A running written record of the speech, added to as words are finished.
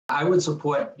I would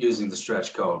support using the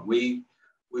stretch code. We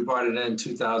brought it in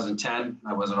 2010.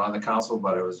 I wasn't on the council,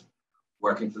 but I was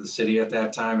working for the city at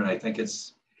that time, and I think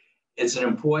it's an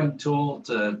important tool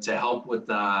to help with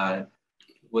the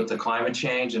climate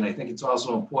change. And I think it's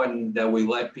also important that we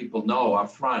let people know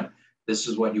up front, this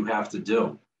is what you have to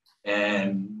do.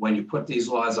 And when you put these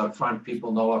laws up front,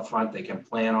 people know up front, they can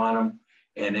plan on them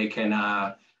and they can,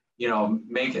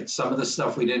 make it. Some of the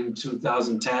stuff we did in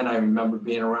 2010, I remember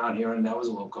being around here and that was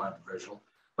a little controversial,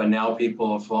 but now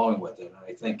people are flowing with it. And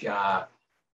I think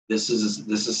this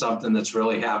is something that's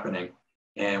really happening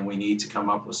and we need to come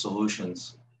up with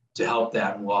solutions to help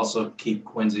that. And we'll also keep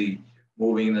Quincy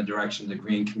moving in the direction of the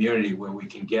green community where we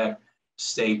can get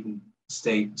state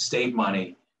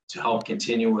money to help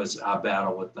continue our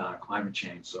battle with climate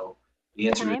change. So the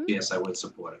answer is yes, I would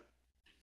support it.